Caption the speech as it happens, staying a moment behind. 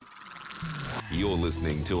You're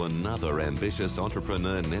listening to another ambitious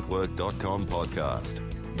entrepreneurnetwork.com podcast,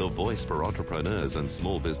 the voice for entrepreneurs and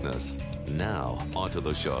small business. Now, onto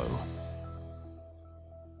the show.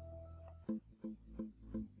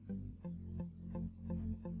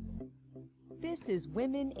 This is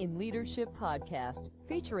Women in Leadership Podcast,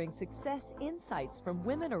 featuring success insights from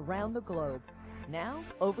women around the globe. Now,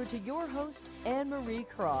 over to your host, Anne-Marie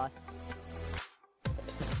Cross.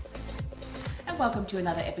 And welcome to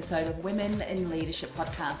another episode of Women in Leadership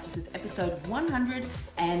Podcast. This is episode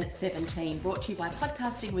 117, brought to you by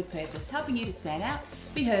Podcasting with Purpose, helping you to stand out,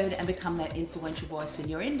 be heard, and become that influential voice in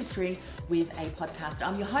your industry with a podcast.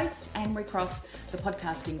 I'm your host, Anne-Marie Cross, the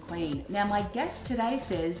podcasting queen. Now, my guest today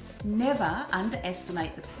says, never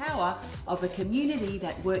underestimate the power of a community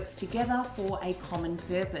that works together for a common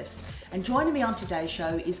purpose. And joining me on today's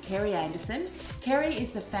show is Kerry Anderson. Kerry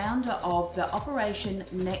is the founder of the Operation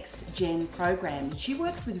Next Gen program. She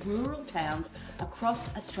works with rural towns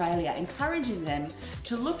across Australia, encouraging them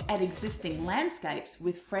to look at existing landscapes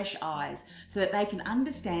with fresh eyes so that they can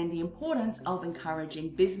understand the importance of encouraging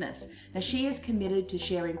business. Now, she is committed to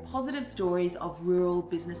sharing positive stories of rural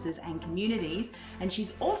businesses and communities, and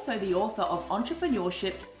she's also the author of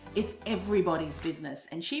Entrepreneurship's It's Everybody's Business,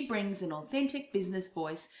 and she brings an authentic business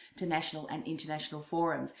voice to national and international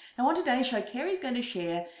forums. Now, on today's show, Kerry's going to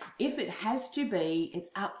share, if it has to be,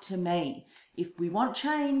 it's up to me. If we want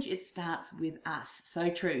change, it starts with us. So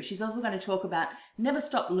true. She's also going to talk about never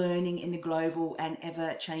stop learning in a global and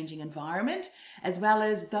ever-changing environment, as well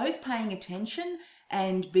as those paying attention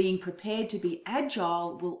and being prepared to be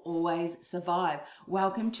agile will always survive.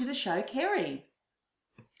 Welcome to the show, Kerry.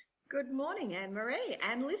 Good morning, Anne-Marie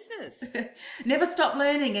and listeners. Never stop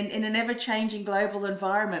learning in an ever-changing global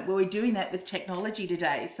environment. Well, we're doing that with technology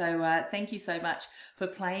today. So thank you so much for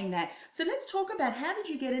playing that. So let's talk about, how did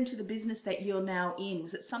you get into the business that you're now in?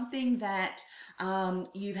 Was it something that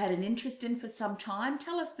you've had an interest in for some time?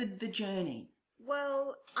 Tell us the journey.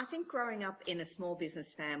 Well, I think growing up in a small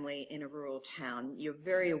business family in a rural town, you're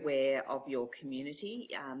very aware of your community.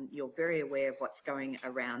 You're very aware of what's going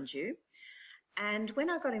around you. And when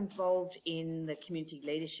I got involved in the community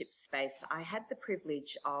leadership space, I had the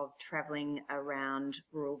privilege of travelling around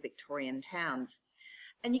rural Victorian towns.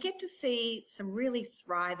 And you get to see some really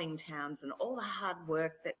thriving towns and all the hard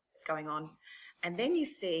work that's going on. And then you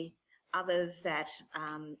see others that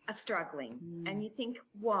are struggling. And you think,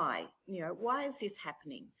 why? Why is this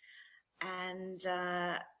happening? And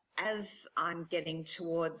as I'm getting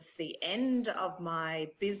towards the end of my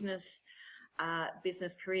business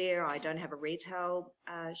career, I don't have a retail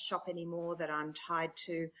shop anymore that I'm tied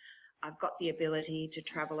to. I've got the ability to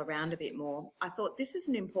travel around a bit more. I thought this is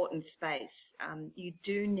an important space. You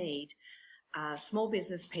do need small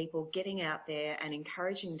business people getting out there and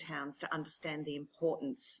encouraging towns to understand the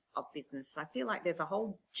importance of business. I feel like there's a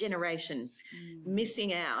whole generation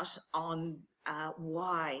missing out on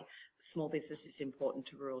why small business is important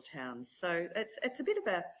to rural towns. So it's a bit of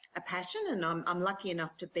a passion, and I'm lucky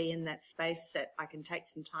enough to be in that space that I can take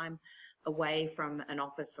some time away from an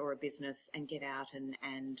office or a business and get out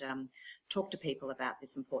and talk to people about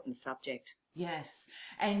this important subject. Yes,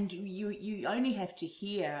 and you only have to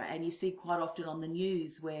hear, and you see quite often on the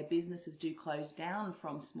news where businesses do close down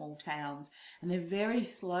from small towns, and they're very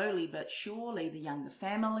slowly but surely the younger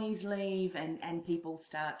families leave and people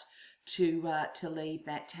start to leave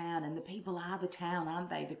that town. And the people are the town, aren't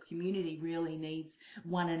they? The community really needs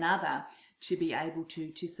one another to be able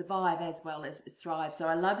to survive as well as thrive. So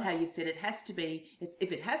I love how you've said if it has to be,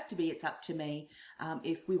 it's up to me.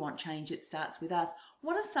 If we want change, it starts with us.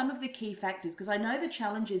 What are some of the key factors? Because I know the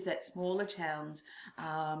challenges that smaller towns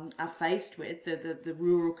are faced with, the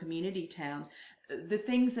rural community towns, the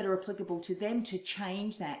things that are applicable to them to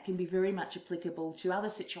change that can be very much applicable to other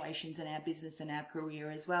situations in our business and our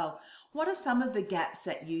career as well. What are some of the gaps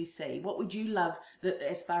that you see? What would you love,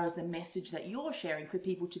 as far as the message that you're sharing, for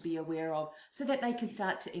people to be aware of so that they can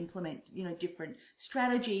start to implement, different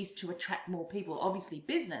strategies to attract more people, obviously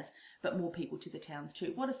business, but more people to the towns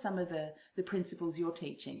too? What are some of the principles you're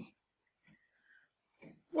teaching?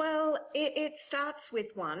 Well, it starts with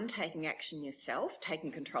taking action yourself,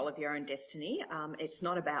 taking control of your own destiny. It's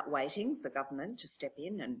not about waiting for government to step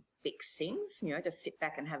in and fix things, just sit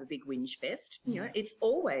back and have a big whinge fest. It's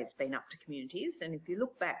always been up to communities. And if you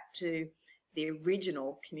look back to the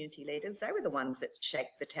original community leaders, they were the ones that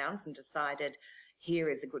shaped the towns and decided here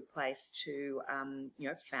is a good place to,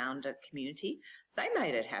 found a community. They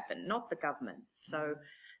made it happen, not the government. So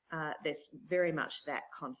there's very much that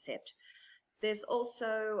concept. There's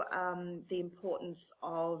also the importance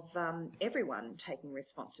of everyone taking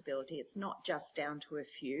responsibility. It's not just down to a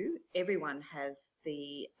few. Everyone has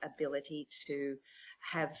the ability to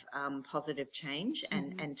have positive change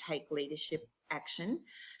and take leadership action.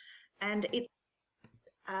 And it's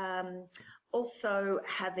also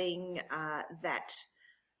having that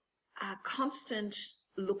constant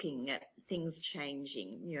looking at things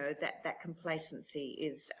changing. That complacency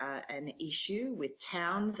is an issue with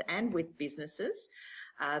towns and with businesses.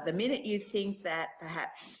 The minute you think that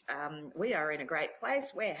perhaps we are in a great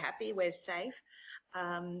place, we're happy, we're safe,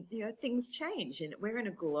 things change, and we're in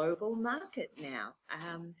a global market now.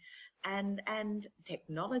 And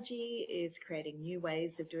technology is creating new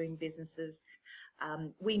ways of doing businesses.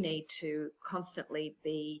 We need to constantly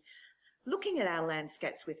be looking at our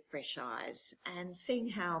landscapes with fresh eyes and seeing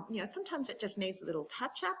how, sometimes it just needs a little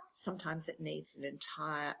touch up, sometimes it needs an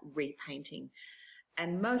entire repainting.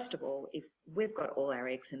 And most of all, if we've got all our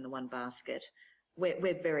eggs in the one basket,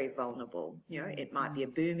 we're very vulnerable. It might be a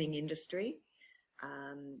booming industry,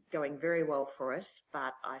 going very well for us,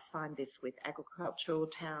 but I find this with agricultural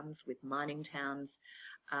towns, with mining towns.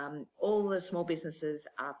 All the small businesses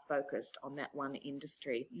are focused on that one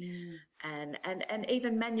industry. And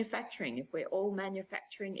even manufacturing. If we're all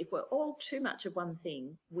manufacturing, if we're all too much of one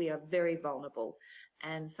thing, we are very vulnerable.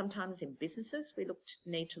 And sometimes in businesses, we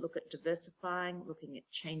need to look at diversifying, looking at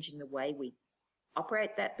changing the way we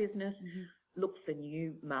operate that business, look for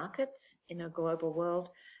new markets in a global world.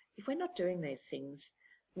 If we're not doing these things,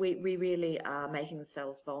 we really are making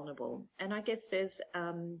ourselves vulnerable. And I guess there's,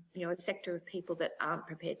 a sector of people that aren't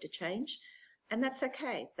prepared to change, and that's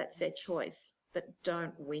okay. That's their choice. But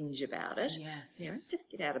don't whinge about it. Yes. Just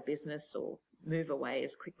get out of business or move away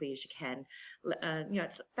as quickly as you can.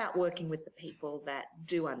 It's about working with the people that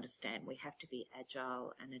do understand we have to be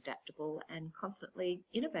agile and adaptable and constantly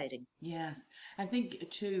innovating. Yes. I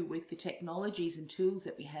think too, with the technologies and tools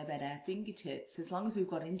that we have at our fingertips, as long as we've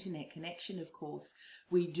got internet connection, of course,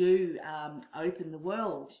 we do open the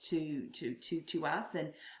world to us,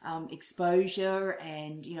 and exposure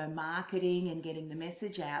and marketing and getting the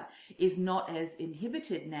message out is not as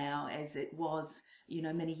inhibited now as it was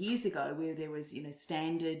many years ago, where there was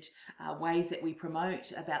standard ways that we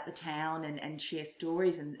promote about the town and share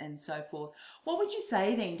stories and so forth. What would you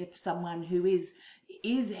say then to someone who is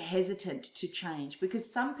hesitant to change? Because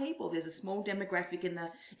some people, there's a small demographic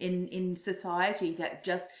in society that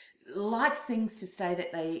just likes things to stay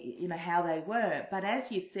that they how they were. But as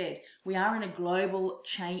you've said, we are in a global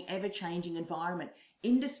ever-changing environment.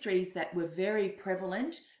 Industries that were very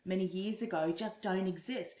prevalent many years ago just don't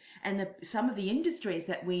exist, and some of the industries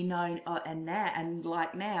that we know and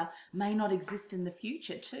like now may not exist in the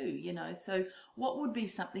future too. So what would be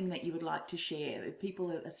something that you would like to share if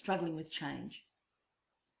people are struggling with change?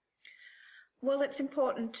 Well, it's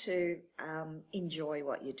important to enjoy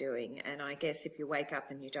what you're doing. And I guess if you wake up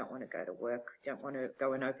and you don't want to go to work, don't want to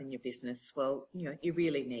go and open your business, well, you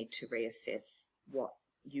really need to reassess what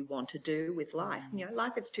you want to do with life.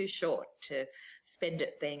 Life is too short to spend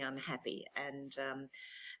it being unhappy. And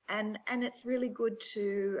it's really good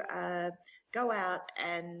to go out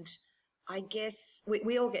and, I guess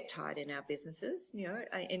we all get tired in our businesses.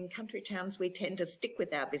 In country towns, we tend to stick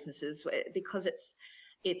with our businesses because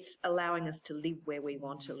it's allowing us to live where we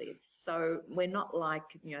want to live. So we're not like,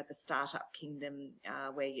 the startup kingdom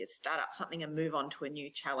where you start up something and move on to a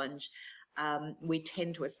new challenge. We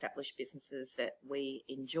tend to establish businesses that we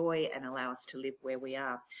enjoy and allow us to live where we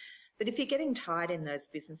are. But if you're getting tired in those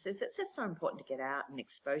businesses, it's just so important to get out and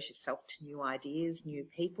expose yourself to new ideas, new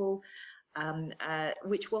people,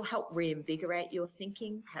 which will help reinvigorate your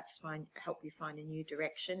thinking, perhaps help you find a new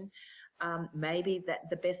direction. Maybe that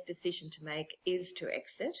the best decision to make is to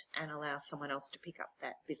exit and allow someone else to pick up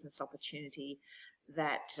that business opportunity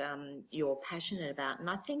that you're passionate about. And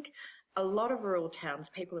I think a lot of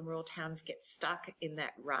people in rural towns get stuck in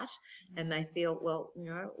that rut, and they feel, well,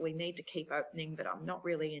 we need to keep opening, but I'm not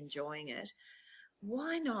really enjoying it.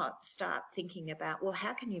 Why not start thinking about, well,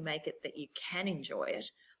 how can you make it that you can enjoy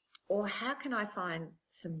it? Or how can I find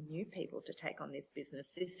some new people to take on this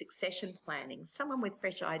business, this succession planning, someone with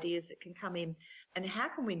fresh ideas that can come in, and how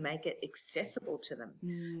can we make it accessible to them?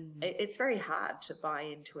 It's very hard to buy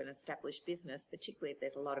into an established business, particularly if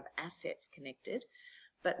there's a lot of assets connected,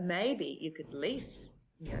 but maybe you could lease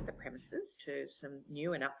the premises to some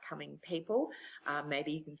new and upcoming people.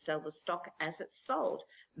 Maybe you can sell the stock as it's sold.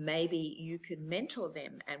 Maybe you can mentor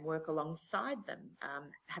them and work alongside them,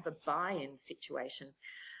 have a buy-in situation.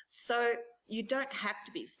 So you don't have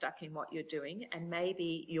to be stuck in what you're doing, and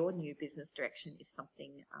maybe your new business direction is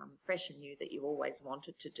something fresh and new that you always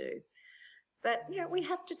wanted to do. But, we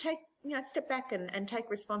have to take, step back and take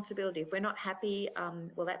responsibility. If we're not happy,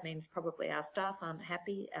 well, that means probably our staff aren't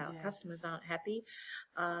happy, our customers aren't happy.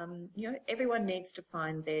 Everyone needs to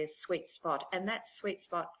find their sweet spot, and that sweet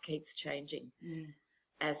spot keeps changing,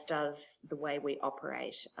 as does the way we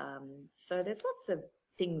operate. So there's lots of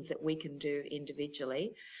things that we can do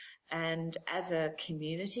individually, and as a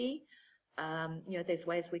community, there's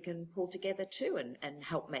ways we can pull together too and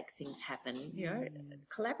help make things happen.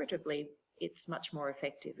 Collaboratively, it's much more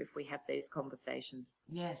effective if we have these conversations.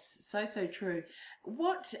 Yes, so true.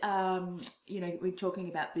 What, we're talking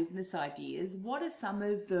about business ideas. What are some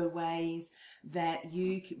of the ways that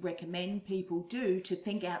you recommend people do to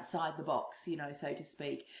think outside the box, so to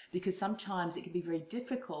speak? Because sometimes it can be very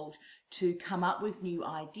difficult to come up with new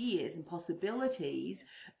ideas and possibilities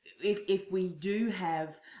if we do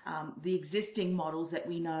have the existing models that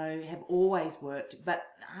we know have always worked but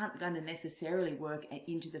aren't going to necessarily work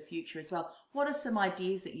into the future as well. What are some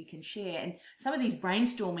ideas that you can share? And some of these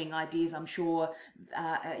brainstorming ideas, I'm sure,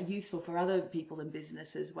 are useful for other people in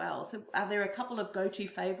business as well. So are there a couple of go-to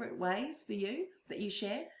favourite ways for you that you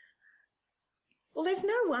share? Well, there's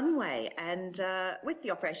no one way. And with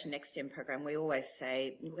the Operation NextGen program, we always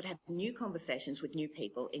say you would have new conversations with new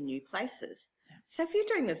people in new places. Yeah. So if you're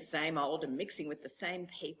doing the same old and mixing with the same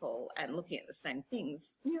people and looking at the same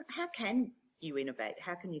things, how can you innovate?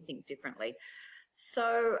 How can you think differently?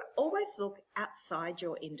 So always look outside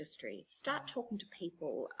your industry. Start talking to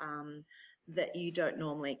people that you don't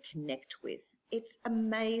normally connect with. It's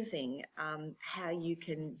amazing how you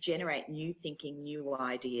can generate new thinking, new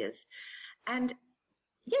ideas. And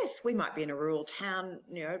yes, we might be in a rural town,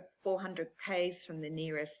 400 k's from the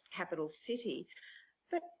nearest capital city,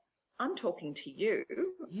 but I'm talking to you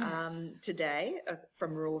today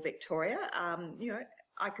from rural Victoria.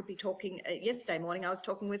 I could be talking, yesterday morning I was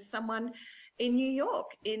talking with someone in New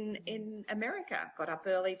York, in America, got up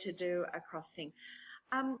early to do a crossing.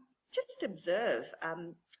 Just observe.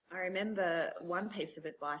 I remember one piece of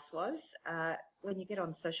advice was, when you get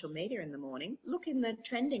on social media in the morning, look in the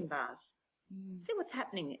trending bars. See what's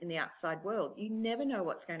happening in the outside world. You never know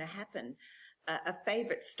what's going to happen. A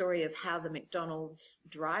favourite story of how the McDonald's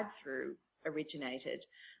drive-through originated.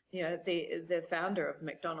 The founder of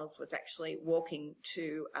McDonald's was actually walking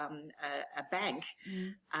to a bank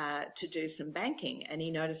to do some banking, and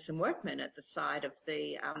he noticed some workmen at the side of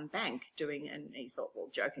the bank doing, and he thought, well,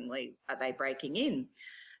 jokingly, are they breaking in?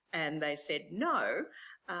 And they said, no,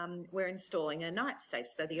 we're installing a night safe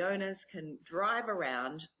so the owners can drive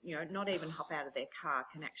around, not even hop out of their car,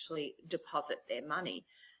 can actually deposit their money.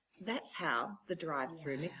 That's how the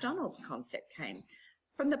drive-through McDonald's concept came.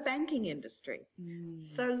 From the banking industry.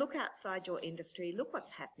 So look outside your industry, look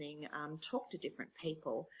what's happening, talk to different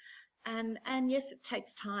people. And yes, it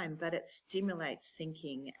takes time, but it stimulates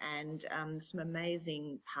thinking and some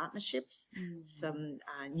amazing partnerships, some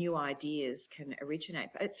new ideas can originate.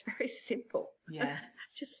 But it's very simple. Yes.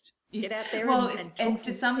 Just get out there and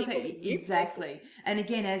for some people, exactly. And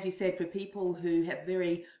again, as you said, for people who have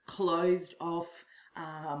very closed off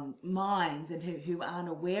minds and who aren't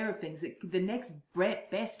aware of things, the next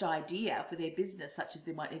best idea for their business, such as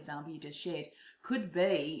the one example you just shared, could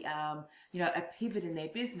be a pivot in their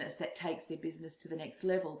business that takes their business to the next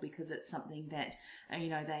level because it's something that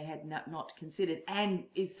they had not considered and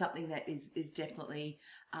is something that is definitely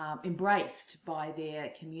embraced by their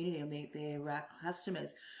community and their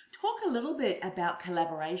customers. Talk a little bit about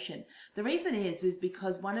collaboration. The reason is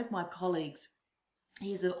because one of my colleagues,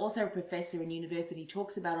 he's also a professor in university,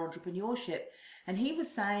 talks about entrepreneurship, and he was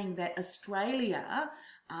saying that Australia,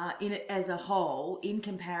 as a whole, in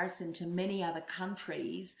comparison to many other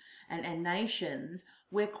countries and nations,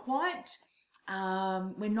 we're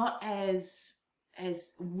not as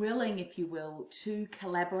willing, if you will, to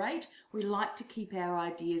collaborate. We like to keep our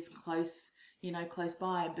ideas close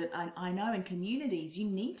by, but I know in communities you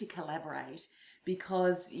need to collaborate,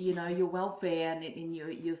 because your welfare and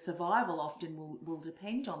your survival often will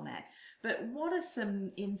depend on that. But what are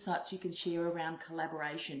some insights you can share around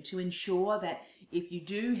collaboration to ensure that if you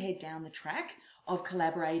do head down the track of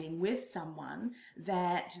collaborating with someone,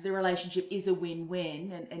 that the relationship is a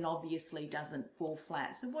win-win and obviously doesn't fall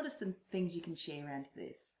flat? So what are some things you can share around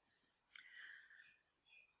this?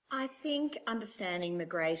 I think understanding the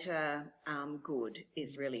greater good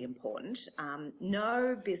is really important.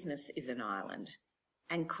 No business is an island,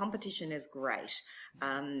 and competition is great.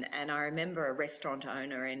 And I remember a restaurant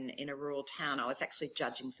owner in a rural town. I was actually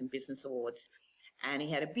judging some business awards, and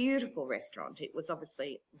he had a beautiful restaurant. It was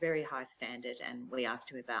obviously very high standard, and we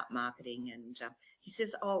asked him about marketing, and he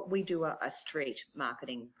says, oh, we do a street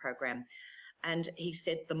marketing program. And he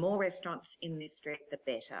said, the more restaurants in this street, the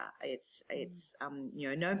better. It's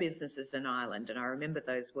no business is an island. And I remember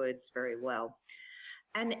those words very well.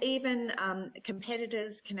 And even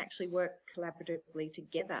competitors can actually work collaboratively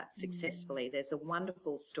together successfully. There's a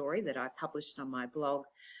wonderful story that I published on my blog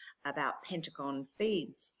about Pentagon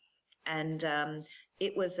Feeds. And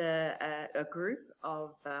it was a group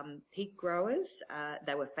of pig growers.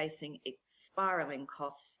 They were facing spiralling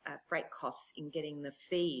costs, freight costs in getting the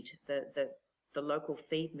feed. The local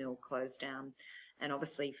feed mill closed down. And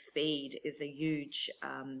obviously feed is a huge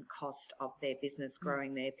cost of their business,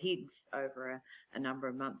 growing their pigs over a number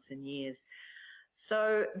of months and years.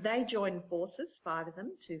 So they joined forces, 5 of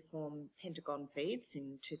them, to form Pentagon Feeds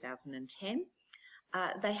in 2010.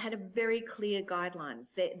 They had a very clear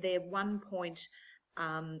guidelines. Their one point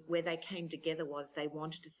where they came together was they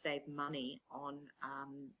wanted to save money on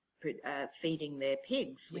feeding their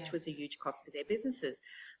pigs, which was a huge cost for their businesses.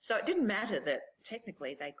 So it didn't matter that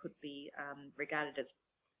technically they could be regarded as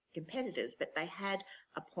competitors, but they had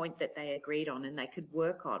a point that they agreed on and they could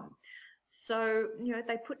work on. So,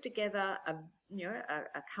 they put together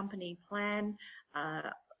a company plan,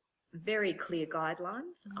 very clear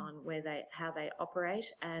guidelines on how they operate,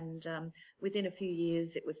 and within a few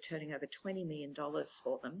years it was turning over $20 million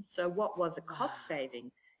for them. So what was a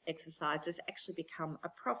cost-saving exercise has actually become a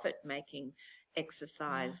profit-making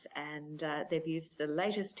exercise, and they've used the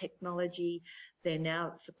latest technology. They're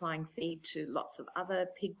now supplying feed to lots of other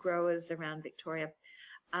pig growers around Victoria.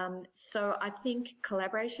 So I think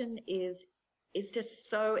collaboration is just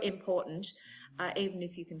so important, even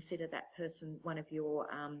if you consider that person one of your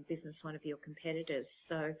business, one of your competitors.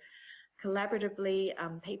 So collaboratively,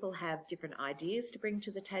 people have different ideas to bring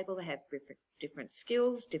to the table. They have different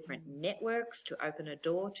skills, different networks to open a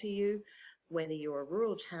door to you. Whether you're a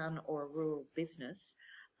rural town or a rural business,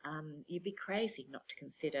 you'd be crazy not to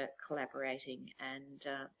consider collaborating. And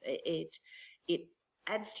it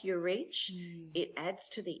adds to your reach, it adds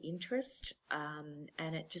to the interest,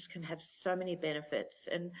 and it just can have so many benefits.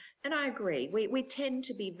 And I agree, we tend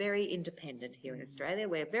to be very independent here in Australia.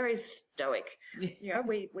 We're very stoic.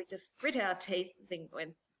 We just grit our teeth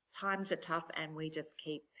when times are tough, and we just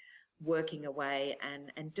keep working away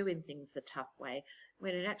and doing things the tough way.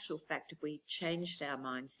 When in actual fact, if we changed our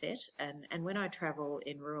mindset, and when I travel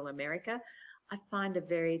in rural America, I find a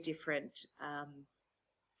very different,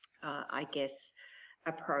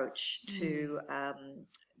 approach to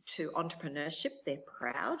entrepreneurship. They're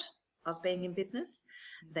proud of being in business.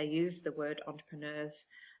 They use the word entrepreneurs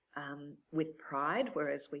with pride,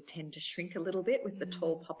 whereas we tend to shrink a little bit with the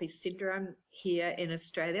tall poppy syndrome here in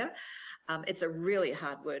Australia. It's a really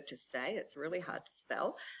hard word to say. It's really hard to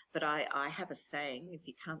spell. But I have a saying, if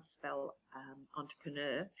you can't spell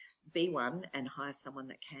entrepreneur, be one and hire someone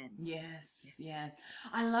that can. Yes, yeah.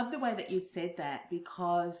 I love the way that you've said that,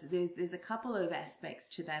 because there's a couple of aspects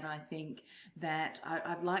to that, I think, that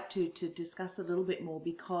I'd like to discuss a little bit more,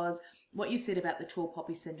 because what you said about the tall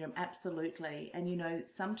poppy syndrome, absolutely. And,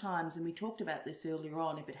 sometimes, and we talked about this earlier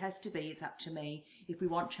on, if it has to be, it's up to me. If we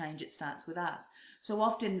want change, it starts with us. So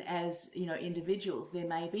often as, individuals, there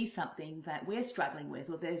may be something that we're struggling with,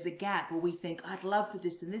 or there's a gap, or we think, I'd love for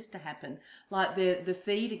this and this to happen. Like the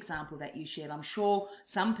feed example that you shared, I'm sure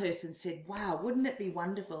some person said, wow, wouldn't it be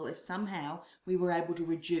wonderful if somehow we were able to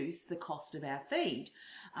reduce the cost of our feed?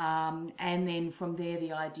 And then from there,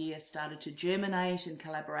 the idea started to germinate, and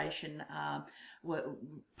collaboration,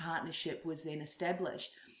 partnership was then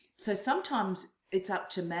established. So sometimes it's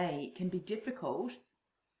up to me. It can be difficult,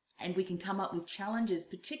 and we can come up with challenges,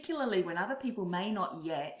 particularly when other people may not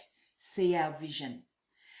yet see our vision.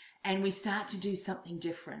 And we start to do something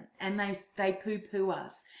different, and they poo-poo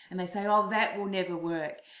us, and they say, oh, that will never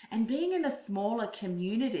work. And being in a smaller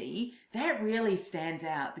community, that really stands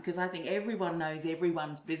out, because I think everyone knows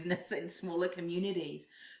everyone's business in smaller communities.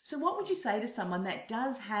 So what would you say to someone that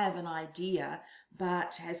does have an idea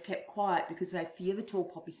but has kept quiet because they fear the tall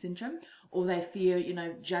poppy syndrome, or they fear,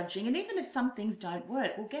 judging? And even if some things don't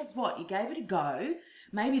work, well, guess what? You gave it a go.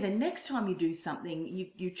 Maybe the next time you do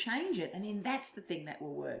something, you change it, and then that's the thing that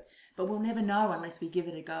will work. But we'll never know unless we give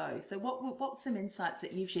it a go. So what's some insights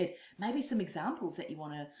that you've shared? Maybe some examples that you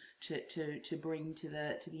want to bring to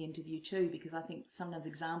the interview too, because I think sometimes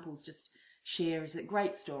examples just share is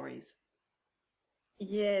great stories.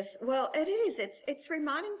 Yes, well, it is. It's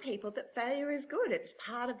reminding people that failure is good. It's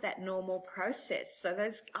part of that normal process. So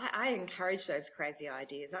I encourage those crazy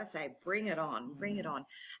ideas. I say, bring it on, bring it on.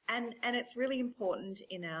 And it's really important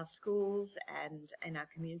in our schools and in our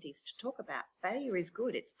communities to talk about failure is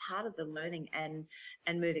good. It's part of the learning and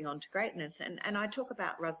moving on to greatness. And I talk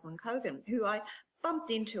about Rosalind Cogan, who I bumped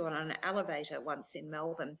into on an elevator once in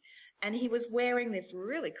Melbourne. and he was wearing this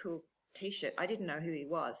really cool T-shirt. I didn't know who he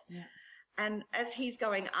was. Yeah. And as he's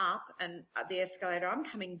going up and the escalator, I'm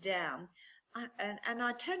coming down, and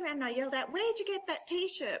I turned around and I yelled out, "Where'd you get that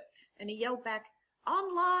T-shirt?" And he yelled back,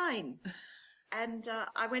 "Online." And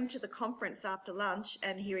I went to the conference after lunch,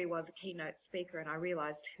 and here he was, a keynote speaker, and I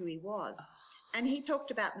realised who he was. And he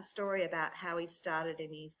talked about the story about how he started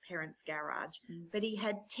in his parents' garage, but he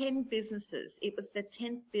had 10 businesses. It was the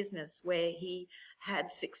 10th business where he had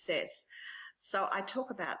success. So I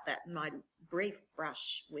talk about that in my brief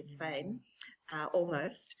brush with fame,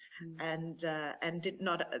 almost, and did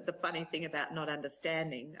not. The funny thing about not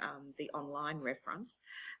understanding the online reference,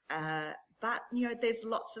 but there's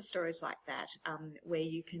lots of stories like that where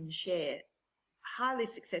you can share highly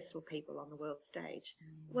successful people on the world stage.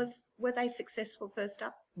 Were they successful first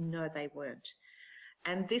up? No, they weren't.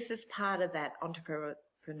 And this is part of that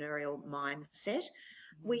entrepreneurial mindset.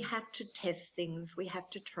 We have to test things. We have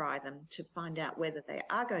to try them to find out whether they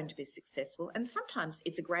are going to be successful. And sometimes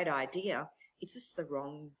it's a great idea. It's just the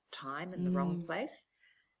wrong time and the wrong place.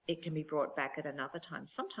 It can be brought back at another time.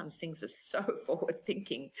 Sometimes things are so forward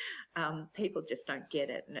thinking, people just don't get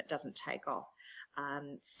it and it doesn't take off.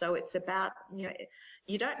 So it's about,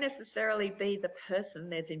 you don't necessarily be the person.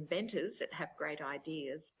 There's inventors that have great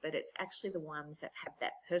ideas, but it's actually the ones that have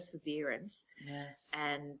that perseverance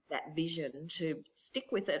and that vision to stick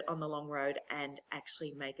with it on the long road and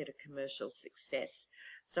actually make it a commercial success.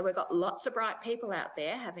 So we've got lots of bright people out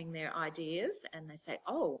there having their ideas, and they say,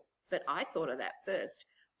 "Oh, but I thought of that first."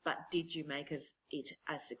 But did you make it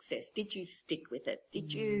a success? Did you stick with it?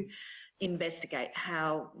 Did you investigate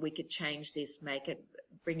how we could change this,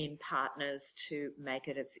 bring in partners to make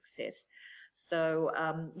it a success? So,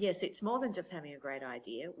 yes, it's more than just having a great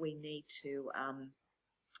idea. We need to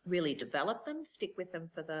really develop them, stick with them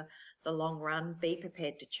for the long run, be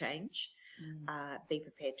prepared to change, be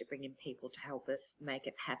prepared to bring in people to help us make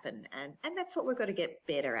it happen. And that's what we've got to get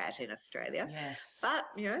better at in Australia. Yes. But,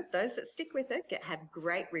 those that stick with it have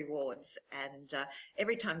great rewards. And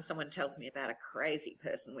every time someone tells me about a crazy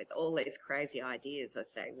person with all these crazy ideas, I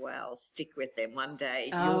say, well, stick with them. One day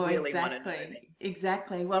you'll really want to know them.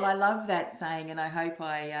 Exactly. Well, I love that saying, and I hope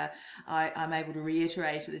I'm able to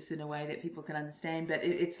reiterate this in a way that people can understand. But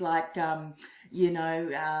it's like, the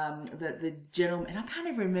gentleman, and I can't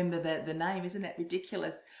even remember the name. Isn't that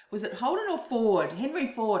ridiculous? Was it Holden or Ford? Henry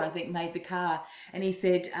Ford, I think, made the car, and he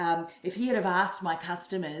said, if he had have asked my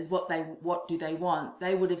customers what do they want,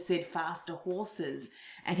 they would have said faster horses.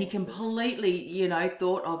 And he completely,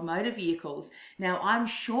 thought of motor vehicles. Now, I'm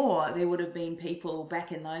sure there would have been people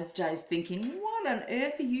back in those days thinking, what on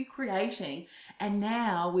earth are you creating? And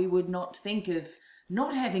now we would not think of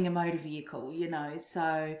not having a motor vehicle,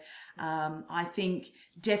 So I think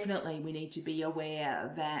definitely we need to be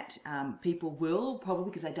aware that people will, probably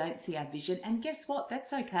because they don't see our vision. And guess what?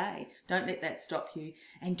 That's okay. Don't let that stop you.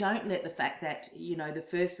 And don't let the fact that, the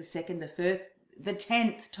first, the second, the third, the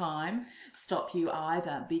 10th time stop you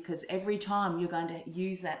either, because every time you're going to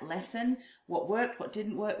use that lesson, what worked, what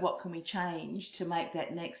didn't work, what can we change to make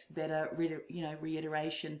that next better,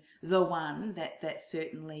 reiteration, the one that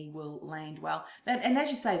certainly will land well. And as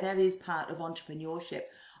you say, that is part of entrepreneurship.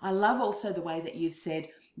 I love also the way that you've said,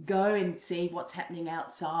 go and see what's happening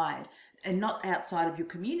outside. And not outside of your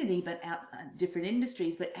community, but different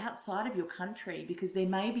industries, but outside of your country, because there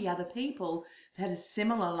may be other people that are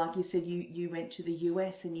similar. Like you said, you went to the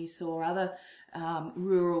US and you saw other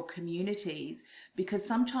rural communities, because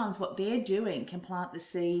sometimes what they're doing can plant the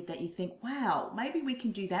seed that you think, wow, maybe we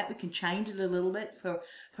can do that. We can change it a little bit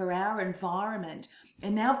for our environment.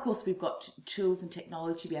 And now, of course, we've got tools and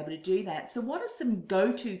technology to be able to do that. So what are some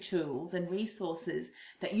go-to tools and resources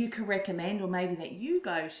that you can recommend, or maybe that you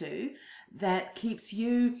go to, that keeps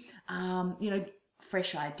you,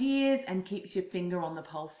 fresh ideas and keeps your finger on the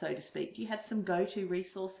pulse, so to speak? Do you have some go-to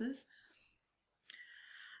resources?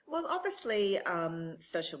 Well, obviously,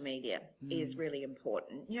 social media is really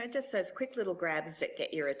important. Just those quick little grabs that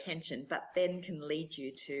get your attention, but then can lead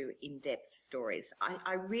you to in-depth stories.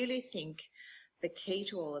 I really think the key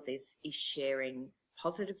to all of this is sharing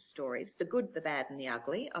positive stories, the good, the bad, and the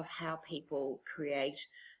ugly, of how people create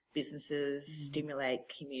businesses, stimulate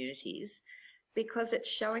communities, because it's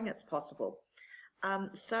showing it's possible.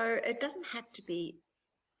 So it doesn't have to be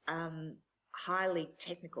highly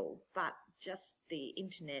technical, but just the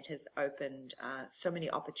internet has opened so many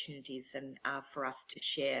opportunities and for us to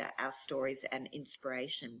share our stories and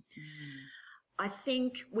inspiration. I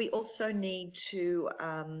think we also need to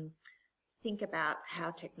think about how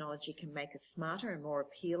technology can make us smarter and more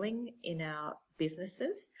appealing in our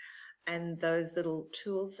businesses. And those little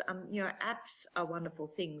tools, apps are wonderful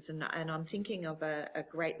things. And I'm thinking of a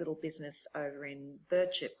great little business over in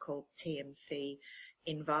Birchip called TMC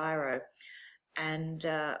Enviro. And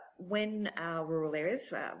when our rural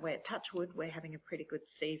areas, where Touchwood, we're having a pretty good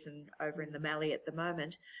season over in the Mallee at the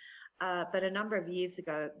moment. But a number of years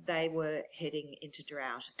ago, they were heading into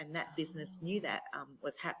drought, and that business knew that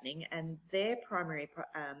was happening. And their primary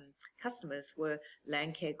customers were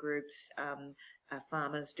land care groups,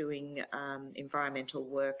 farmers doing environmental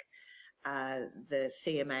work, the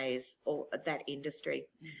CMAs, or that industry.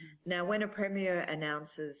 Mm-hmm. Now, when a Premier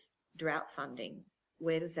announces drought funding,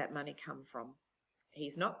 where does that money come from?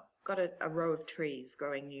 He's not got a row of trees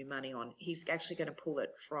growing new money on. He's actually going to pull it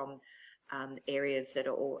from areas that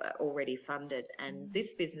are already funded. And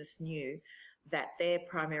this business knew that their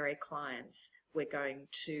primary clients were going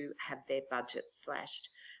to have their budgets slashed.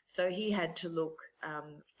 So he had to look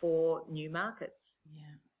for new markets.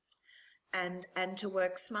 Yeah. And to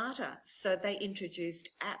work smarter. So they introduced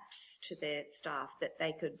apps to their staff that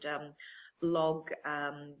they could log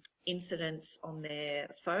incidents on their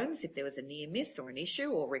phones if there was a near miss or an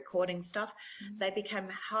issue, or recording stuff. Mm-hmm. They became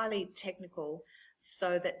highly technical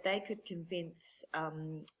so that they could convince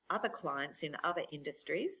other clients in other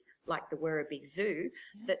industries, like the Werribee Zoo,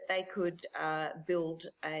 that they could build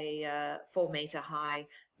a 4-metre high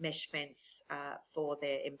mesh fence for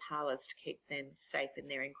their impalas to keep them safe in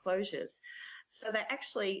their enclosures. So they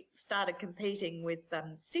actually started competing with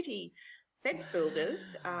city fence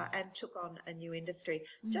builders and took on a new industry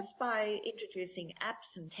just by introducing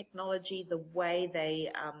apps and technology, the way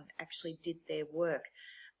they actually did their work.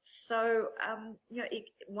 So,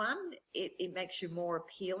 it makes you more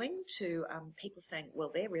appealing to people saying, well,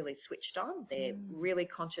 they're really switched on. They're really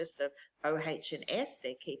conscious of OH&S.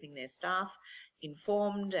 They're keeping their staff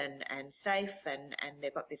informed and safe, and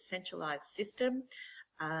they've got this centralised system.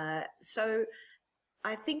 So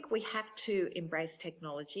I think we have to embrace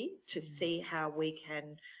technology to see how we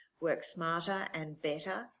can work smarter and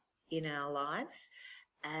better in our lives.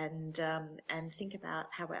 And think about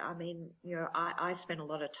how, I spend a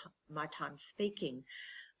lot of my time speaking.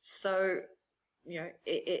 So,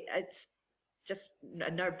 it's just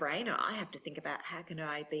a no-brainer. I have to think about how can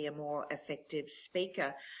I be a more effective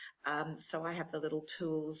speaker. So I have the little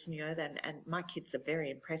tools, and my kids are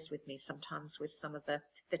very impressed with me sometimes with some of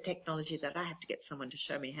the technology that I have to get someone to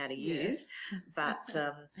show me how to use. But,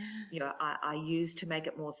 I use to make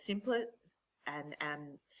it more simpler and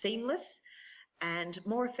seamless and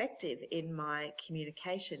more effective in my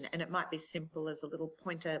communication. And it might be simple as a little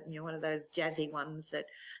pointer, one of those jazzy ones that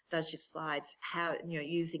does your slides, how,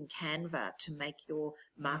 using Canva to make your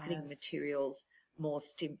marketing materials more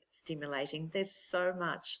stimulating. There's so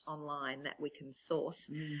much online that we can source,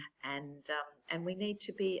 and we need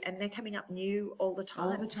to be, and they're coming up new all the time.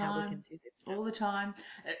 All the time. How we can do this. All the time.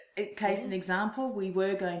 Case in example, we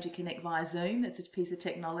were going to connect via Zoom. That's a piece of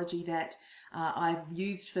technology that I've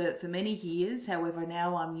used for many years. However,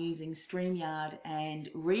 now I'm using StreamYard and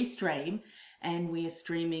Restream, and we are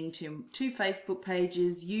streaming to 2 Facebook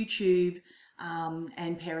pages, YouTube,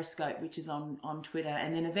 and Periscope, which is on Twitter.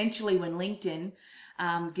 And then eventually when LinkedIn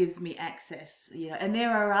gives me access, and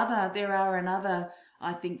there are another,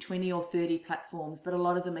 I think 20 or 30 platforms, but a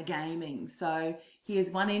lot of them are gaming. So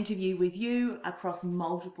here's one interview with you across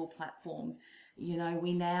multiple platforms.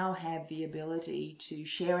 We now have the ability to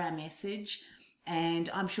share our message, and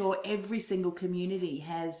I'm sure every single community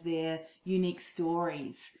has their unique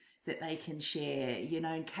stories that they can share,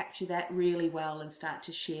 and capture that really well and start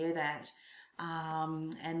to share that.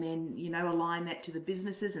 And then, align that to the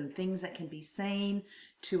businesses and things that can be seen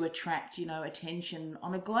to attract, attention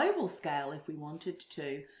on a global scale if we wanted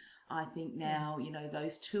to. I think now,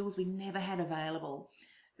 those tools we never had available,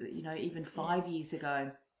 even 5 years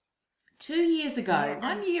ago. 2 years ago,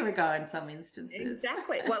 1 year ago in some instances.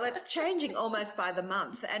 Exactly. Well, it's changing almost by the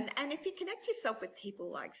month. And if you connect yourself with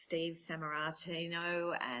people like Steve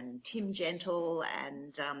Samaratino and Tim Gentle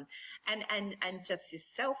and just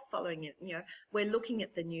yourself following it, we're looking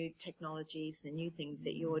at the new technologies, the new things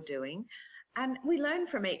that you're doing. And we learn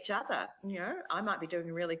from each other. I might be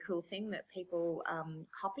doing a really cool thing that people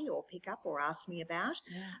copy or pick up or ask me about.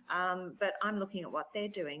 But I'm looking at what they're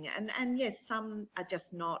doing. And yes, some are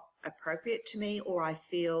just not appropriate to me, or I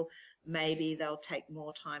feel maybe they'll take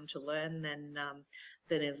more time to learn than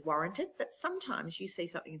is warranted. But sometimes you see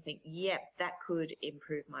something and think, yep, that could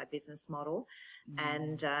improve my business model.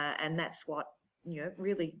 And that's what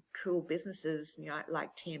really cool businesses,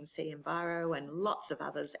 like TMC Enviro and lots of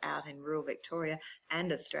others out in rural Victoria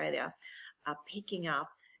and Australia are picking up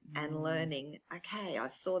and learning, okay, I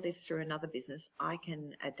saw this through another business. I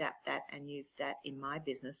can adapt that and use that in my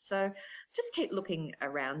business. So just keep looking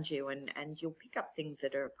around you and you'll pick up things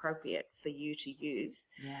that are appropriate for you to use.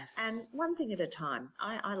 Yes. And one thing at a time.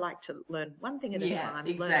 I like to learn one thing at a time,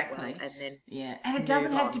 exactly. learn it well, and then and it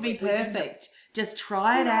doesn't have to be perfect. Just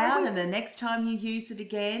try it out, and the next time you use it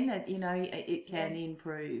again, it can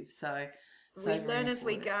improve. So we learn as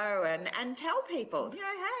we go and tell people,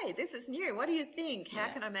 hey, this is new. What do you think? How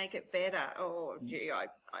can I make it better? Oh, gee, I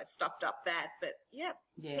stuffed up that. But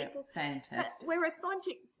people, fantastic. We're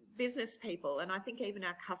authentic business people, and I think even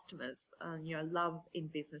our customers, love in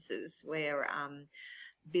businesses where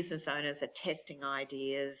business owners are testing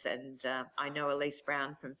ideas. And I know Elise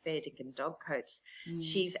Brown from Fair Dinkum Dog Coats.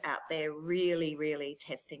 She's out there really, really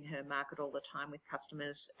testing her market all the time with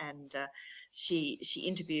customers, and she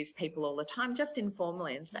interviews people all the time, just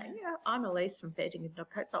informally, and saying, I'm Elise from Fair Dinkum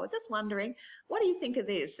Dog Coats. I was just wondering, what do you think of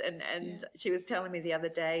this? And she was telling me the other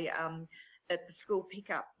day, at the school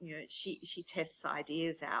pickup, she tests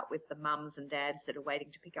ideas out with the mums and dads that are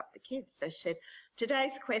waiting to pick up the kids. So she said,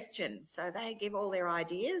 today's question. So they give all their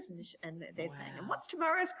ideas, and they're saying, and what's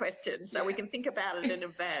tomorrow's question? So we can think about it in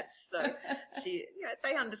advance. So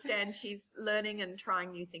they understand she's learning and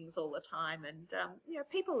trying new things all the time. And,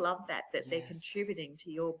 people love that they're contributing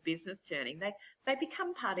to your business journey. They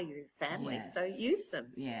become part of your family. So use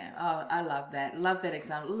them. Yeah. Oh, I love that. Love that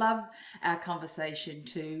example. Love our conversation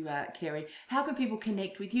too, Kerry. How can people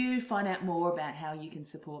connect with you, find out more about how you can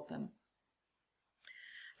support them?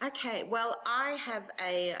 Okay, well, I have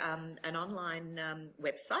an online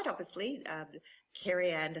website, obviously,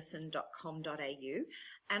 kerryanderson.com.au,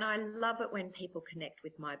 and I love it when people connect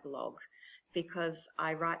with my blog, because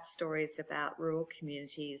I write stories about rural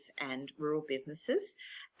communities and rural businesses,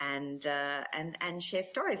 and share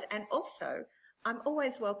stories. And also, I'm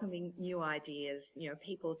always welcoming new ideas,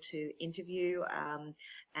 people to interview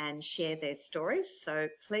and share their stories. So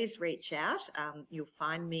please reach out. You'll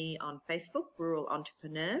find me on Facebook, Rural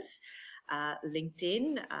Entrepreneurs,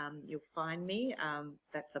 LinkedIn, you'll find me.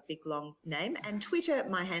 That's a big, long name. And Twitter,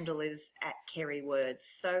 my handle is @KerryWords.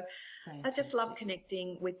 So fantastic. I just love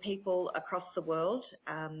connecting with people across the world,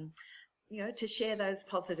 to share those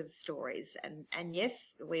positive stories. And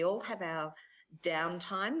yes, we all have our down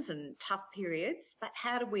times and tough periods, but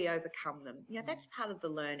how do we overcome them? That's part of the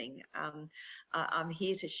learning. I'm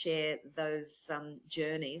here to share those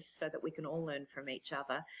journeys so that we can all learn from each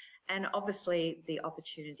other, and obviously the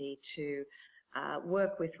opportunity to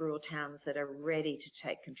work with rural towns that are ready to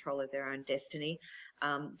take control of their own destiny.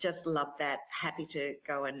 Just love that. Happy to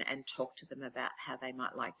go and talk to them about how they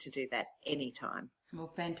might like to do that anytime.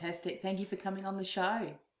 Well, fantastic. Thank you for coming on the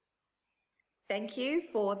show. Thank you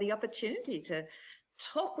for the opportunity to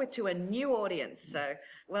talk to a new audience. So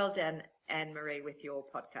well done, Anne-Marie, with your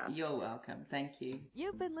podcast. You're welcome. Thank you.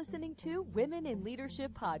 You've been listening to Women in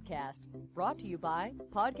Leadership Podcast, brought to you by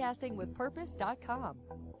podcastingwithpurpose.com.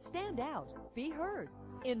 Stand out, be heard,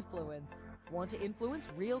 influence. Want to influence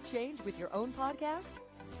real change with your own podcast?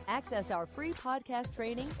 Access our free podcast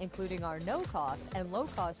training, including our no-cost and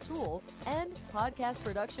low-cost tools and podcast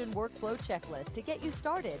production workflow checklist to get you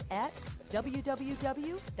started at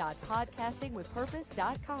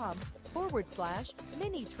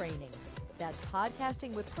www.podcastingwithpurpose.com/mini training. That's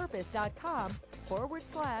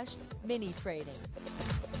podcastingwithpurpose.com/mini training.